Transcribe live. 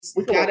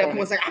got up and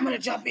was like, I'm going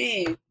to jump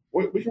in.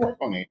 We can work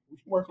on it.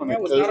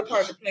 That was not a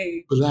part of the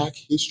plan. Black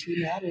History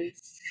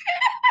Matters.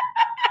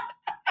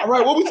 All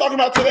right, what we talking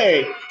about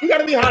today? We got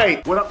to be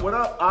hyped. What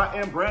up? I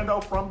am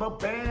Brando from the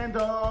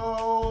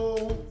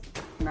Bando.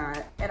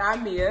 Not. And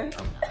I'm Mia.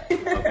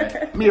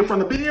 Okay. Mia from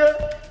the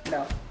Bia?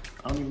 No.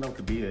 I don't even know what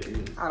the Bia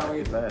is. I don't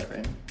Is either. that a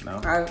thing? No?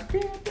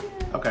 Bia.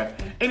 Okay.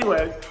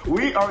 Anyways,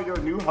 we are your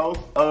new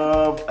hosts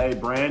of a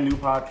brand new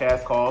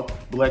podcast called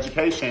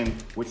Bleducation,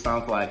 which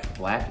sounds like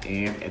black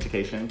and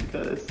education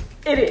because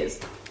It is.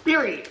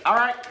 period. All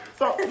right.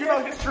 So,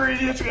 history,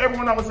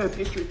 everyone always says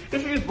history.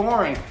 History is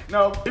boring.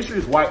 No, history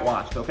is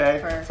whitewashed, okay?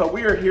 Right. So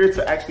we are here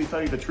to actually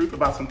tell you the truth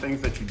about some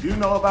things that you do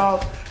know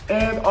about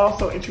and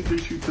also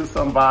introduce you to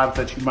some vibes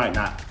that you might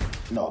not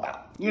know about.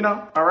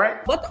 All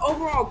right? But the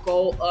overall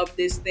goal of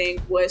this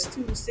thing was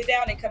to sit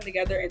down and come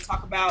together and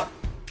talk about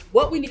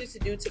what we needed to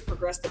do to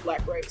progress the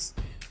Black race.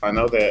 I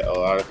know that a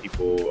lot of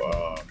people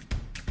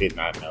did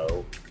not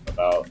know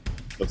about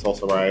the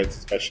Tulsa riots,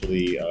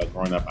 especially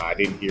growing up. I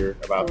didn't hear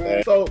about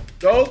that. So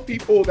those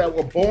people that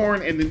were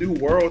born in the New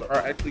World are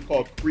actually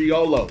called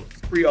Criollos.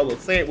 Criollos.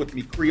 Say it with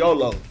me,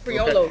 Criollos.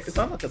 Criollos. Okay. It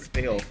sounds like a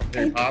spell from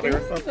Harry Potter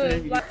or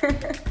something.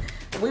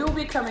 We will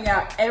be coming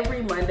out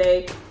every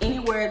Monday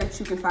anywhere that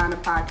you can find a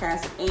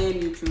podcast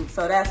and YouTube.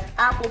 So that's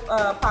Apple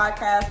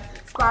Podcasts,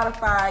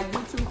 Spotify,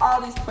 YouTube,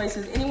 all these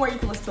places. Anywhere you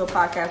can listen to a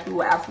podcast, we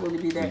will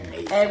absolutely be there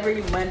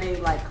every Monday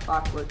like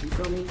clockwork. You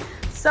feel me?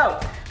 So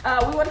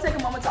we want to take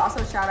a moment to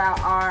also shout out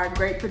our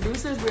great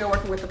producers. We are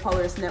working with the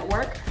Polaris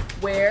Network,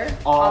 where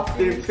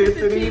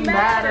authenticity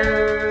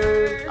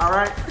matters. All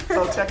right.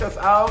 So check us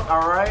out.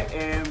 All right.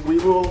 And we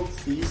will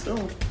see you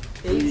soon.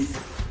 Peace.